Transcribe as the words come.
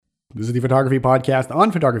This is the Photography Podcast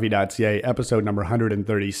on photography.ca, episode number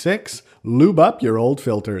 136. Lube up your old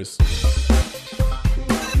filters.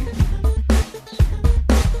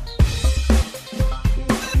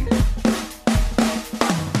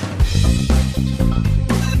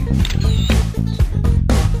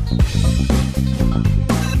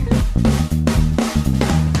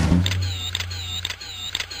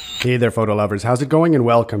 Hey there, photo lovers. How's it going? And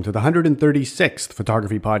welcome to the 136th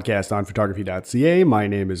Photography Podcast on photography.ca. My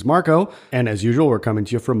name is Marco, and as usual, we're coming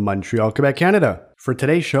to you from Montreal, Quebec, Canada. For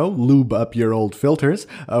today's show, lube up your old filters.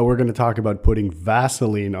 We're going to talk about putting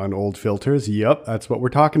Vaseline on old filters. Yep, that's what we're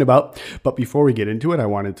talking about. But before we get into it, I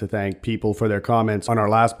wanted to thank people for their comments on our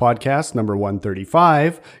last podcast, number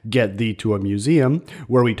 135, Get Thee to a Museum,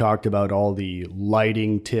 where we talked about all the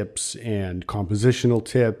lighting tips and compositional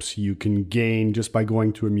tips you can gain just by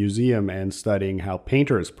going to a museum and studying how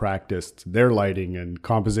painters practiced their lighting and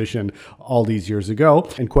composition all these years ago.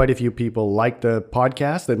 And quite a few people liked the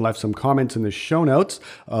podcast and left some comments in the show notes.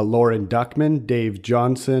 Lauren Duckman, Dave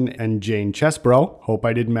Johnson, and Jane Chesbro. Hope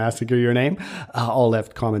I didn't massacre your name. All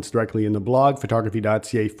left comments directly in the blog,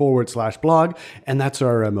 photography.ca/blog, and that's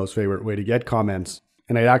our most favorite way to get comments.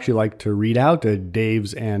 And I'd actually like to read out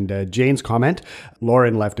Dave's and Jane's comment.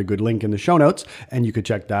 Lauren left a good link in the show notes, and you could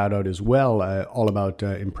check that out as well, all about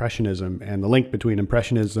Impressionism and the link between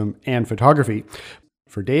Impressionism and photography.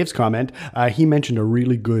 For Dave's comment, he mentioned a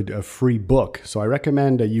really good free book, so I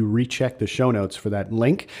recommend you recheck the show notes for that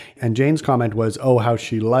link. And Jane's comment was, how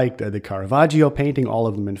she liked the Caravaggio painting, all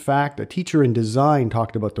of them in fact. A teacher in design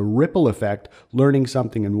talked about the ripple effect, learning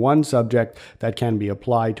something in one subject that can be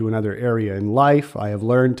applied to another area in life. I have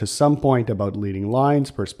learned to some point about leading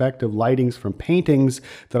lines, perspective, lightings from paintings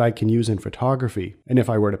that I can use in photography. And if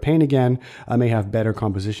I were to paint again, I may have better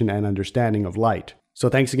composition and understanding of light. So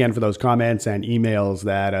thanks again for those comments and emails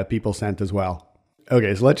that people sent as well.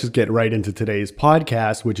 Okay, so let's just get right into today's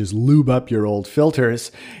podcast, which is lube up your old filters.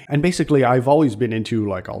 And basically, I've always been into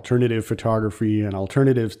like alternative photography and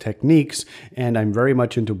alternative techniques, and I'm very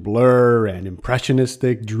much into blur and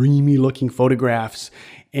impressionistic, dreamy looking photographs.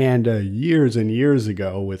 And years and years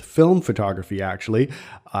ago with film photography,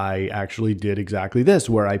 I actually did exactly this,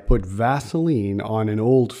 where I put Vaseline on an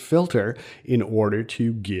old filter in order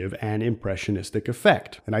to give an impressionistic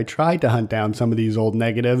effect. And I tried to hunt down some of these old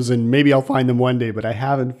negatives, and maybe I'll find them one day, but I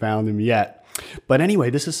haven't found them yet. But anyway,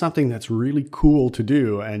 this is something that's really cool to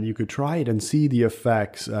do, and you could try it and see the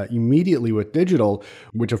effects immediately with digital,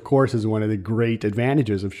 which of course is one of the great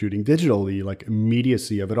advantages of shooting digital, the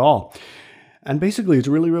immediacy of it all. And basically, it's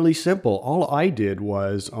really, really simple. All I did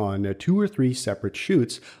was on 2 or 3 separate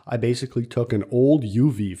shoots, I basically took an old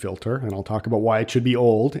UV filter, and I'll talk about why it should be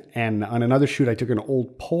old. And on another shoot, I took an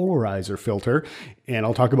old polarizer filter, and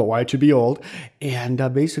I'll talk about why it should be old. And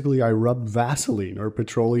basically, I rubbed Vaseline or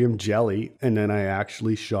petroleum jelly, and then I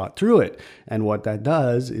actually shot through it. And what that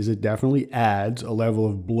does is it definitely adds a level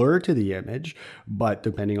of blur to the image, but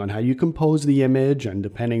depending on how you compose the image and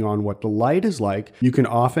depending on what the light is like, you can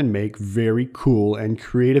often make very cool and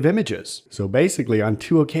creative images. So basically, on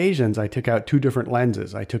 2 occasions, I took out 2 different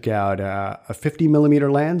lenses. I took out a 50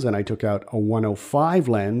 millimeter lens and I took out a 105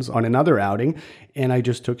 lens on another outing, and I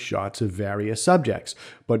just took shots of various subjects.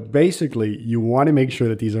 But basically, you want to make sure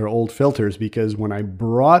that these are old filters, because when I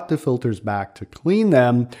brought the filters back to clean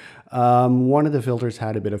them, one of the filters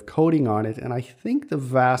had a bit of coating on it, and I think the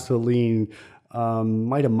Vaseline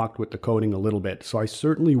might have mucked with the coating a little bit. So I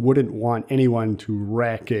certainly wouldn't want anyone to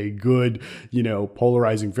wreck a good,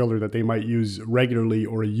 polarizing filter that they might use regularly,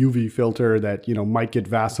 or a UV filter that, might get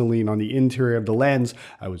Vaseline on the interior of the lens.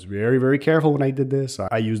 I was very, very careful when I did this.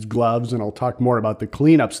 I used gloves, and I'll talk more about the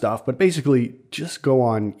cleanup stuff, but basically just go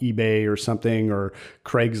on eBay or something, or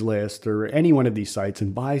Craigslist, or any one of these sites,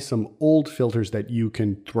 and buy some old filters that you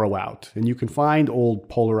can throw out. And you can find old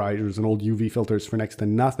polarizers and old UV filters for next to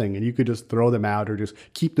nothing, and you could just throw them out or just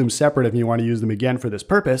keep them separate if you want to use them again for this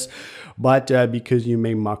purpose. But because you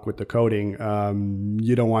may muck with the coating,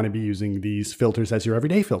 you don't want to be using these filters as your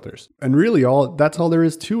everyday filters. And really, that's all there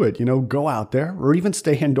is to it. Go out there, or even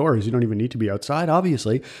stay indoors. You don't even need to be outside,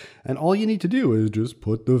 obviously. And all you need to do is just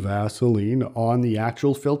put the Vaseline on the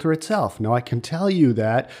actual filter itself. Now, I can tell you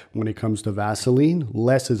that when it comes to Vaseline,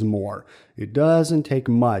 less is more. It doesn't take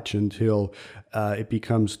much until it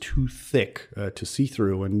becomes too thick to see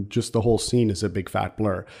through, and just the whole scene is a big fat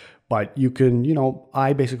blur. But you can,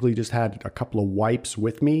 I basically just had a couple of wipes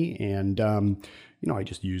with me, and I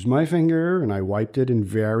just used my finger and I wiped it in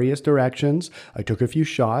various directions. I took a few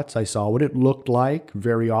shots. I saw what it looked like.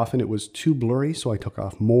 Very often it was too blurry, so I took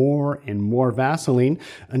off more and more Vaseline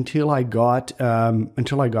until I got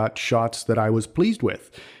shots that I was pleased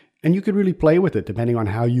with. And you could really play with it depending on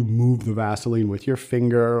how you move the Vaseline with your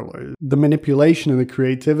finger. The manipulation and the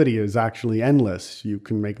creativity is actually endless. You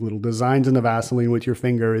can make little designs in the Vaseline with your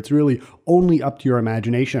finger. It's really only up to your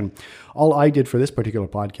imagination. All I did for this particular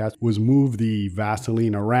podcast was move the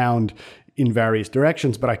Vaseline around in various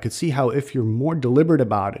directions, but I could see how if you're more deliberate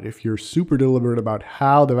about it, if you're super deliberate about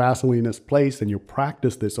how the Vaseline is placed and you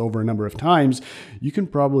practice this over a number of times, you can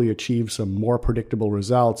probably achieve some more predictable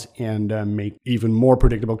results and make even more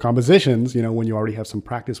predictable compositions, when you already have some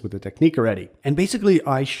practice with the technique already. And basically,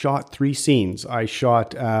 I shot 3 scenes. I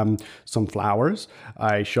shot some flowers,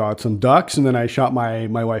 I shot some ducks, and then I shot my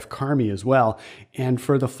wife Carmi as well. And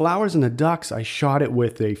for the flowers and the ducks, I shot it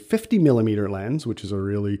with a 50 millimeter lens, which is a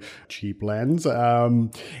really cheap lens.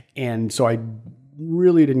 And so I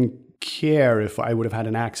really didn't care if I would have had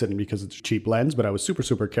an accident because it's a cheap lens, but I was super,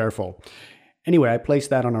 super careful. Anyway, I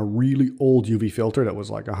placed that on a really old UV filter that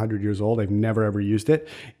was like 100 years old. I've never ever used it.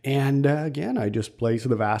 And again, I just placed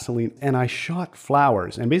the Vaseline and I shot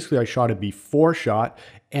flowers. And basically I shot a before shot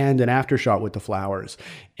and an after shot with the flowers.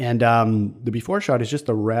 And the before shot is just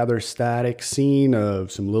a rather static scene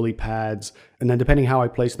of some lily pads. And then depending how I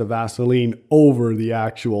placed the Vaseline over the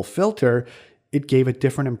actual filter, it gave it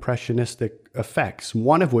different impressionistic effects,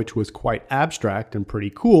 one of which was quite abstract and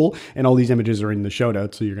pretty cool. And all these images are in the show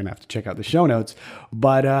notes, so you're going to have to check out the show notes.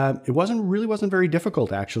 But it wasn't very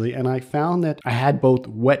difficult, actually. And I found that I had both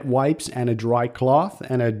wet wipes and a dry cloth.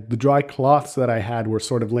 And the dry cloths that I had were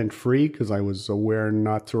sort of lint-free because I was aware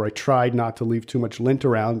I tried not to leave too much lint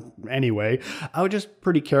around anyway. I was just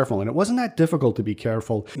pretty careful, and it wasn't that difficult to be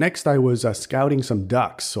careful. Next, I was scouting some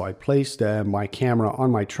ducks. So I placed my camera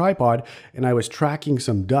on my tripod, and I was tracking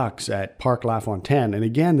some ducks at Parc La Fontaine. And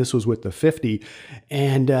again, this was with the 50.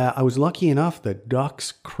 And I was lucky enough that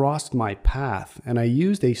ducks crossed my path. And I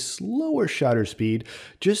used a slower shutter speed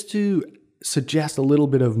just to suggest a little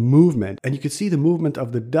bit of movement. And you could see the movement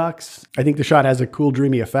of the ducks. I think the shot has a cool,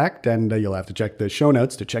 dreamy effect. And you'll have to check the show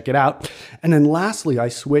notes to check it out. And then lastly, I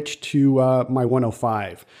switched to my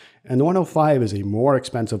 105. And the 105 is a more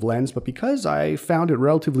expensive lens, but because I found it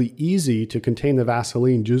relatively easy to contain the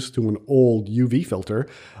Vaseline just to an old UV filter,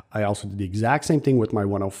 I also did the exact same thing with my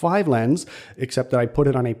 105 lens, except that I put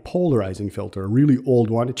it on a polarizing filter, a really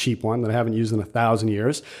old one, a cheap one that I haven't used in 1,000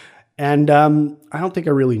 years. And I don't think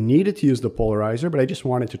I really needed to use the polarizer, but I just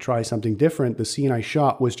wanted to try something different. The scene I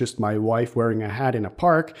shot was just my wife wearing a hat in a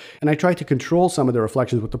park, and I tried to control some of the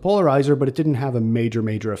reflections with the polarizer, but it didn't have a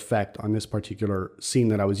major effect on this particular scene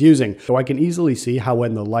that I was using. So I can easily see how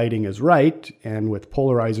when the lighting is right, and with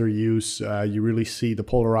polarizer use, you really see the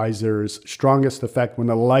polarizer's strongest effect when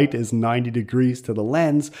the light is 90 degrees to the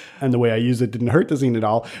lens, and the way I used it didn't hurt the scene at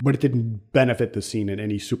all, but it didn't benefit the scene in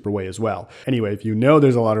any super way as well. Anyway, if you know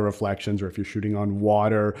there's a lot of reflections, or if you're shooting on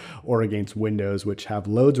water or against windows which have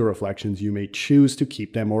loads of reflections, you may choose to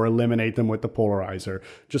keep them or eliminate them with the polarizer.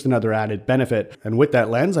 Just another added benefit. And with that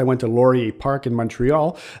lens, I went to Laurier Park in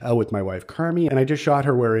Montreal with my wife Carmi, and I just shot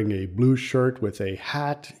her wearing a blue shirt with a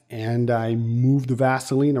hat, and I moved the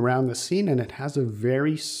Vaseline around the scene, and it has a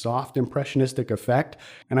very soft, impressionistic effect,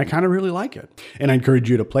 and I kind of really like it. And I encourage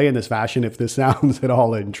you to play in this fashion if this sounds at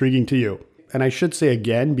all intriguing to you. And I should say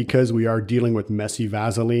again, because we are dealing with messy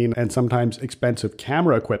Vaseline and sometimes expensive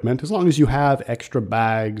camera equipment, as long as you have extra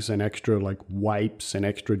bags and extra wipes and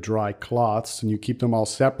extra dry cloths, and you keep them all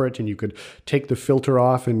separate, and you could take the filter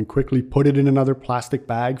off and quickly put it in another plastic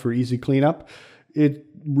bag for easy cleanup, it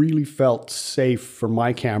really felt safe for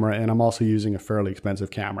my camera, and I'm also using a fairly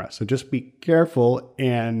expensive camera. So just be careful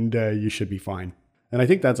and you should be fine. And I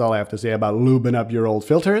think that's all I have to say about lubing up your old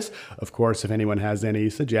filters. Of course, if anyone has any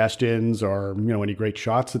suggestions or, any great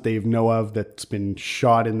shots that they know of that's been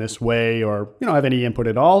shot in this way, or, have any input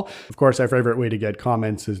at all, of course, our favorite way to get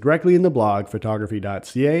comments is directly in the blog,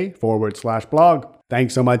 photography.ca/blog.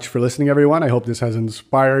 Thanks so much for listening, everyone. I hope this has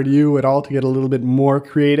inspired you at all to get a little bit more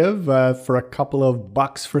creative for a couple of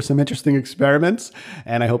bucks for some interesting experiments.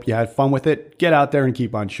 And I hope you had fun with it. Get out there and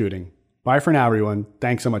keep on shooting. Bye for now, everyone.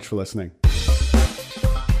 Thanks so much for listening.